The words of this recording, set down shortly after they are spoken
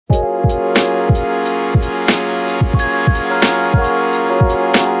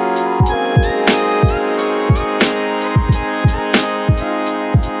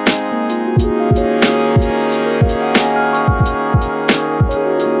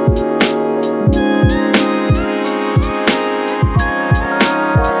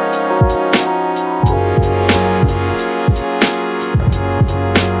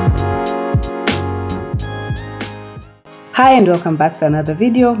Hi and welcome back to another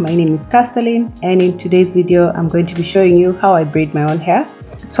video. My name is Castelline, and in today's video I'm going to be showing you how I braid my own hair.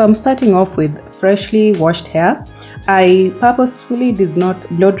 So I'm starting off with freshly washed hair. I purposefully did not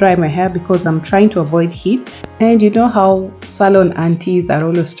blow dry my hair because I'm trying to avoid heat, and you know how salon aunties are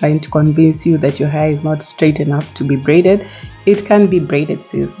always trying to convince you that your hair is not straight enough to be braided. It can be braided,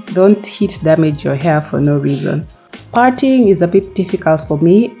 sis. Don't heat damage your hair for no reason. Parting is a bit difficult for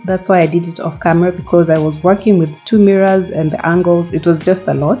me. That's why I did it off camera, because I was working with two mirrors and the angles, it was just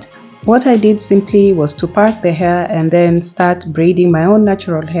a lot. What I did simply was to part the hair and then start braiding my own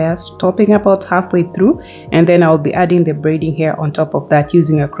natural hair, stopping about halfway through, and then I'll be adding the braiding hair on top of that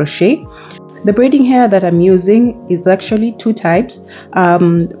using a crochet. The braiding hair that I'm using is actually two types.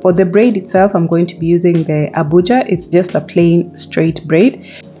 For the braid itself, I'm going to be using the Abuja. It's just a plain straight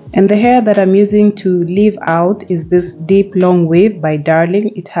braid. And the hair that I'm using to leave out is this deep long wave by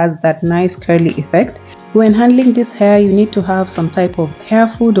Darling. It has that nice curly effect. When handling this hair, you need to have some type of hair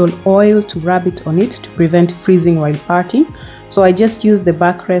food or oil to rub it on it to prevent freezing while parting. So I just use the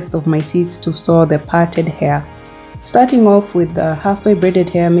backrest of my seats to store the parted hair. Starting off with the halfway braided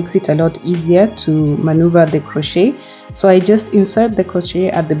hair makes it a lot easier to maneuver the crochet. So I just insert the crochet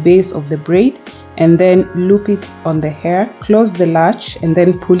at the base of the braid and then loop it on the hair, close the latch, and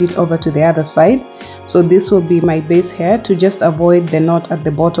then pull it over to the other side. So this will be my base hair, to just avoid the knot at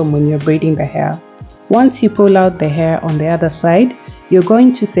the bottom when you're braiding the hair. Once you pull out the hair on the other side, you're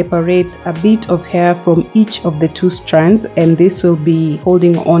going to separate a bit of hair from each of the two strands, and this will be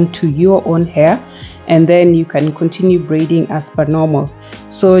holding on to your own hair, and then you can continue braiding as per normal.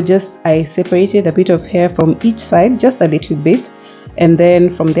 So I separated a bit of hair from each side, just a little bit, and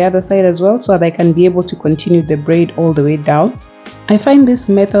then from the other side as well, so that I can be able to continue the braid all the way down. I find this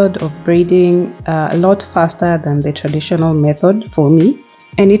method of braiding a lot faster than the traditional method for me,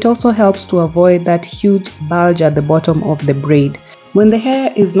 and it also helps to avoid that huge bulge at the bottom of the braid. When the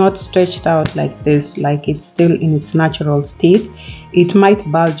hair is not stretched out like this, like it's still in its natural state, it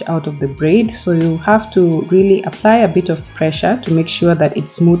might bulge out of the braid. So you have to really apply a bit of pressure to make sure that it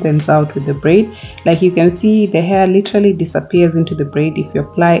smoothens out with the braid. Like you can see, the hair literally disappears into the braid if you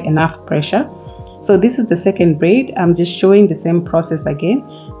apply enough pressure. So this is the second braid. I'm just showing the same process again,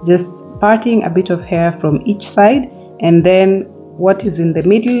 just parting a bit of hair from each side, and then what is in the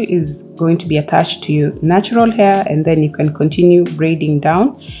middle is going to be attached to your natural hair, and then you can continue braiding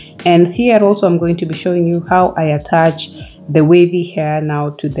down. And here also I'm going to be showing you how I attach the wavy hair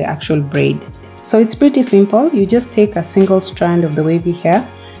now to the actual braid. So it's pretty simple. You just take a single strand of the wavy hair,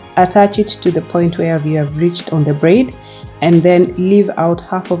 attach it to the point where you have reached on the braid, and then leave out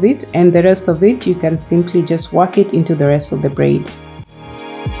half of it, and the rest of it you can simply just work it into the rest of the braid.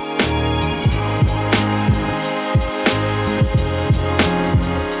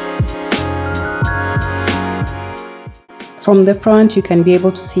 From the front, you can be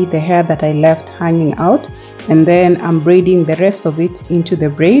able to see the hair that I left hanging out, and then I'm braiding the rest of it into the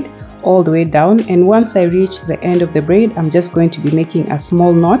braid all the way down. And once I reach the end of the braid, I'm just going to be making a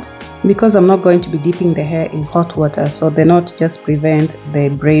small knot, because I'm not going to be dipping the hair in hot water, so the knot just prevents the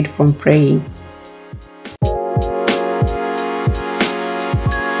braid from fraying.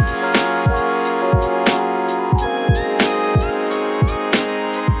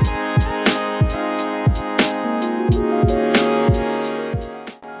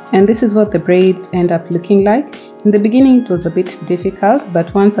 And this is what the braids end up looking like. In the beginning it was a bit difficult,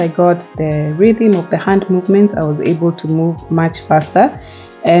 but once I got the rhythm of the hand movements, I was able to move much faster.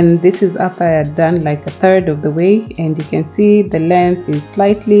 And this is after I had done like a third of the way, and you can see the length is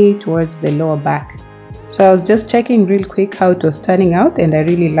slightly towards the lower back. So I was just checking real quick how it was turning out, and I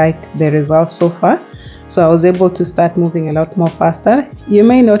really liked the results so far. So I was able to start moving a lot more faster. You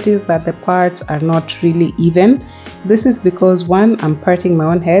may notice that the parts are not really even. This is because, one, I'm parting my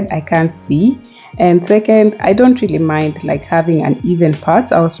own head, I can't see, and second, I don't really mind like having an even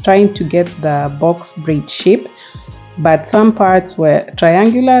parts. I was trying to get the box braid shape, but some parts were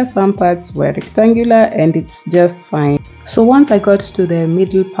triangular, some parts were rectangular, and it's just fine. So once I got to the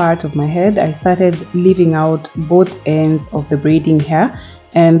middle part of my head, I started leaving out both ends of the braiding hair,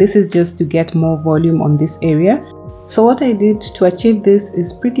 and this is just to get more volume on this area. So what I did to achieve this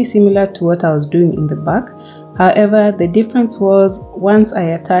is pretty similar to what I was doing in the back. However, the difference was, once I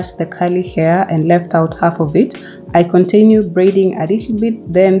attached the curly hair and left out half of it, I continued braiding a little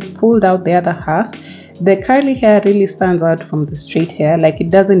bit, then pulled out the other half. The curly hair really stands out from the straight hair, like it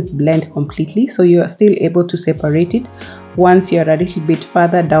doesn't blend completely, so you are still able to separate it once you're a little bit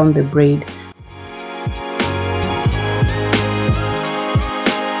further down the braid.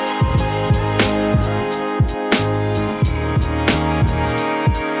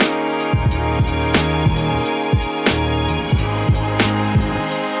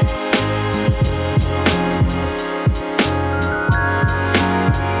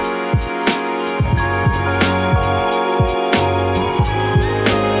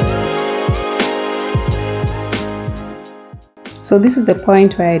 So this is the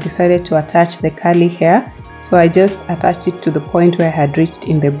point where I decided to attach the curly hair. So I just attached it to the point where I had reached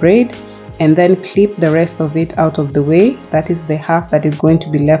in the braid, and then clip the rest of it out of the way. That is the half that is going to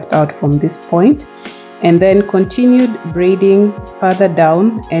be left out from this point. And then continued braiding further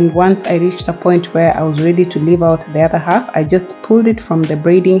down, and once I reached a point where I was ready to leave out the other half, I just pulled it from the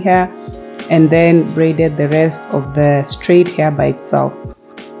braiding hair and then braided the rest of the straight hair by itself.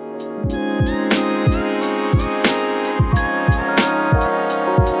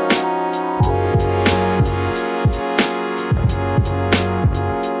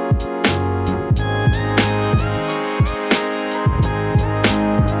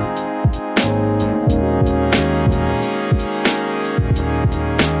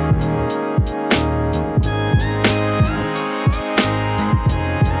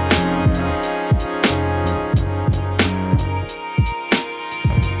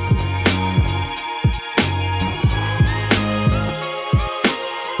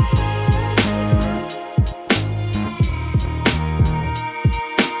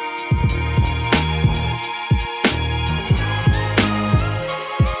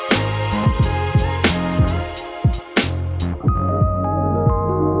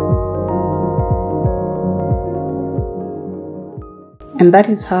 And that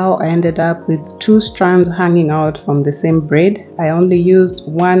is how I ended up with 2 strands hanging out from the same braid. I only used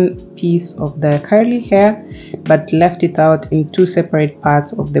one piece of the curly hair, but left it out in 2 separate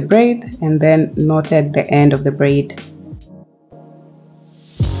parts of the braid and then knotted the end of the braid.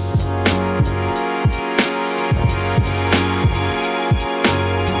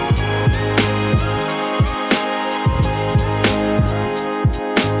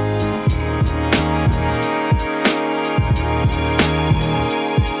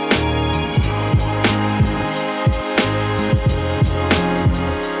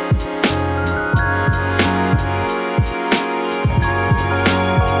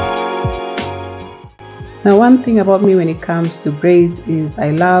 Now, one thing about me when it comes to braids is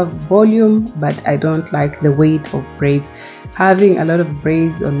I love volume, but I don't like the weight of braids. Having a lot of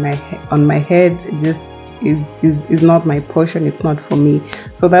braids on my head just is not my portion. It's not for me.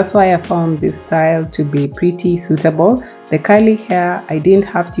 So that's why I found this style to be pretty suitable. The curly hair, I didn't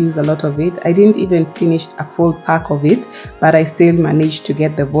have to use a lot of it. I didn't even finish a full pack of it, but I still managed to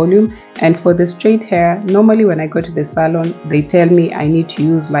get the volume. And for the straight hair, normally when I go to the salon, they tell me I need to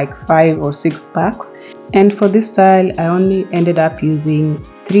use like 5 or 6 packs. And for this style, I only ended up using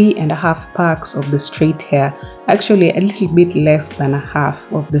 3.5 packs of the straight hair. Actually, a little bit less than a half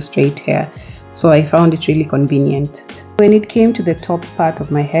of the straight hair. So I found it really convenient. When it came to the top part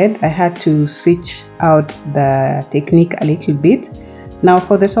of my head, I had to switch out the technique a little bit. Now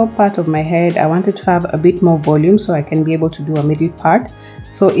for the top part of my head, I wanted to have a bit more volume so I can be able to do a middle part.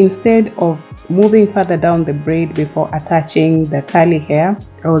 So instead of moving further down the braid before attaching the curly hair,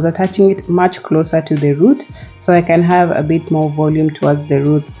 I was attaching it much closer to the root so I can have a bit more volume towards the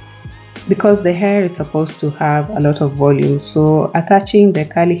root, because the hair is supposed to have a lot of volume. So attaching the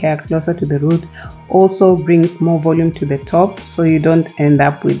curly hair closer to the root also brings more volume to the top, so you don't end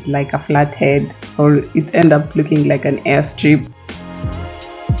up with like a flat head or it end up looking like an airstrip.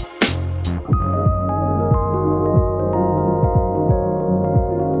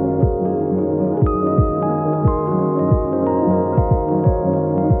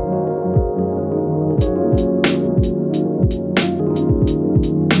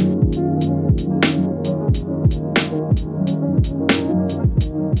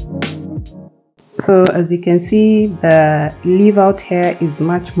 So as you can see, the leave out hair is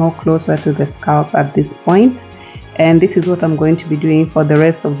much more closer to the scalp at this point, and this is what I'm going to be doing for the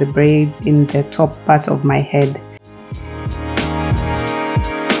rest of the braids in the top part of my head.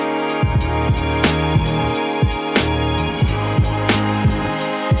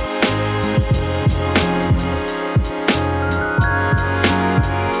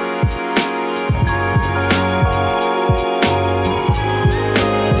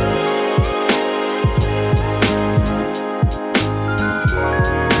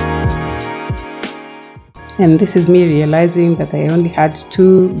 And this is me realizing that I only had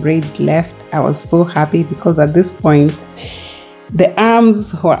 2 braids left. I was so happy because at this point the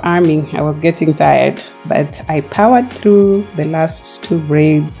arms were arming. I was getting tired, but I powered through the last 2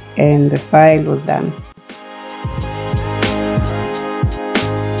 braids and the style was done.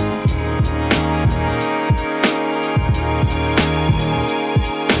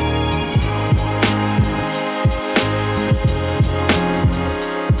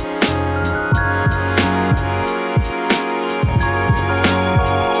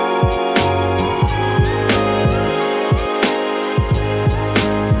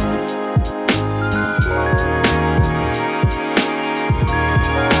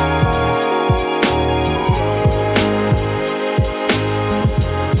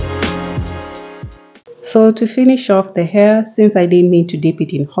 So to finish off the hair, since I didn't need to dip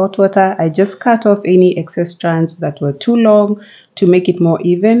it in hot water, I just cut off any excess strands that were too long to make it more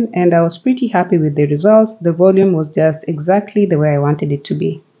even, and I was pretty happy with the results. The volume was just exactly the way I wanted it to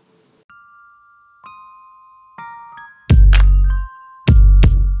be.